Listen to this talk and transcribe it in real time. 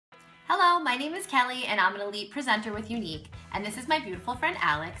Hello, my name is Kelly and I'm an elite presenter with Younique, and this is my beautiful friend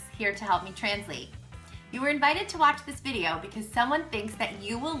Alex, here to help me translate. You were invited to watch this video because someone thinks that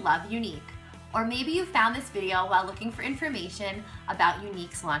you will love Younique, or maybe you found this video while looking for information about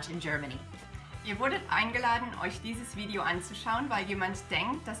Younique's launch in Germany. Ihr wurdet eingeladen, euch dieses Video anzuschauen, weil jemand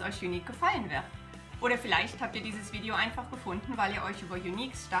denkt, dass euch Younique gefallen wird. Oder vielleicht habt ihr dieses Video einfach gefunden, weil ihr euch über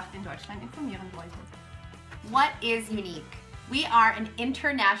Youniques Start in Deutschland informieren wolltet. What is Younique? We are an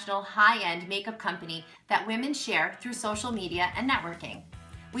international high-end makeup company that women share through social media and networking.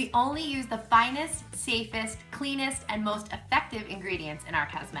 We only use the finest, safest, cleanest, and most effective ingredients in our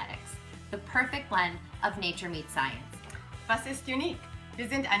cosmetics. The perfect blend of nature meets science. Was ist Younique? Wir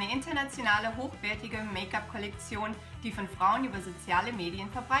sind eine internationale, hochwertige Make-up-Kollektion, die von Frauen über soziale Medien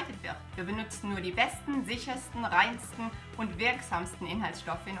verbreitet wird. Wir benutzen nur die besten, sichersten, reinsten und wirksamsten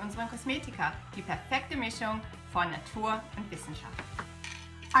Inhaltsstoffe in unseren Kosmetika. Die perfekte Mischung von Natur und Wissenschaft.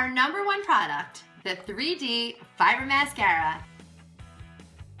 Our number one product, the 3D Fiber Mascara,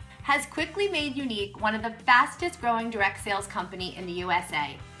 has quickly made Younique one of the fastest growing direct sales company in the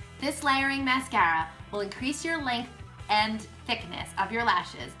USA. This layering mascara will increase your length and thickness of your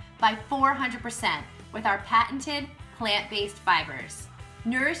lashes by 400% with our patented plant-based fibers.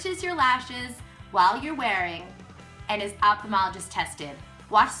 Nourishes your lashes while you're wearing and is ophthalmologist tested.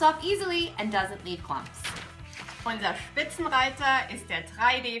 Washes off easily and doesn't leave clumps. Unser Spitzenreiter ist der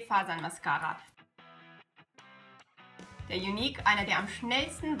 3D-Fasern-Mascara. Der Younique einer der am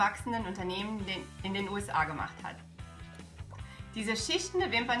schnellsten wachsenden Unternehmen in den USA gemacht hat. Diese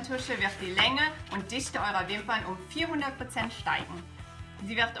schichtende Wimperntusche wird die Länge und Dichte eurer Wimpern um 400% steigen.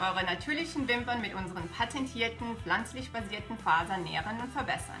 Sie wird eure natürlichen Wimpern mit unseren patentierten, pflanzlich basierten Fasern nähren und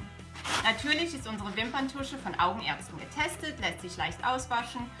verbessern. Natürlich ist unsere Wimperntusche von Augenärzten getestet, lässt sich leicht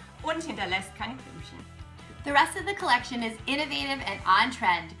auswaschen und hinterlässt keine Klümpchen. The rest of the collection is innovative and on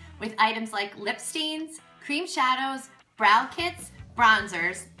trend with items like lip stains, cream shadows, brow kits,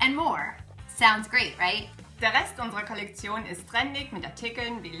 bronzers, and more. Sounds great, right? Der Rest unserer Kollektion ist trendig mit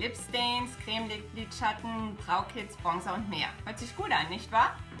Artikeln wie Lipstains, Creme-Lidschatten, Braukits, Bronzer und mehr. Hört sich gut an, nicht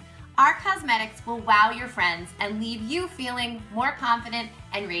wahr? Our cosmetics will wow your friends and leave you feeling more confident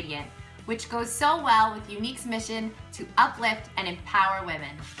and radiant, which goes so well with Younique's mission to uplift and empower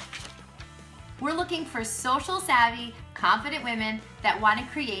women. We're looking for social-savvy, confident women that want to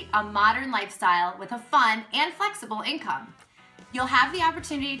create a modern lifestyle with a fun and flexible income. You'll have the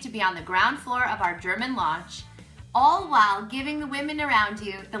opportunity to be on the ground floor of our German launch, all while giving the women around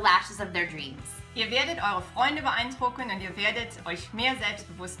you the lashes of their dreams. Ihr werdet eure Freunde beeindrucken und ihr werdet euch mehr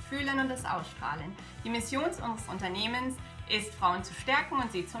selbstbewusst fühlen und es ausstrahlen. Die Mission unseres Unternehmens ist, Frauen zu stärken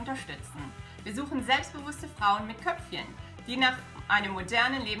und sie zu unterstützen. Wir suchen selbstbewusste Frauen mit Köpfchen, die nach einem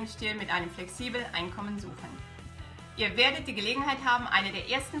modernen Lebensstil mit einem flexiblen Einkommen suchen. Ihr werdet die Gelegenheit haben, eine der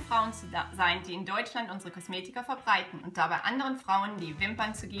ersten Frauen zu sein, die in Deutschland unsere Kosmetika verbreiten und dabei anderen Frauen die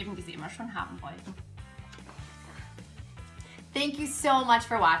Wimpern zu geben, die sie immer schon haben wollten. Thank you so much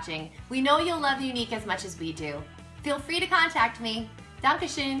for watching. We know you'll love Younique as much as we do. Feel free to contact me.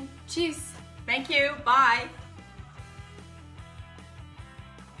 Dankeschön. Tschüss. Thank you. Bye.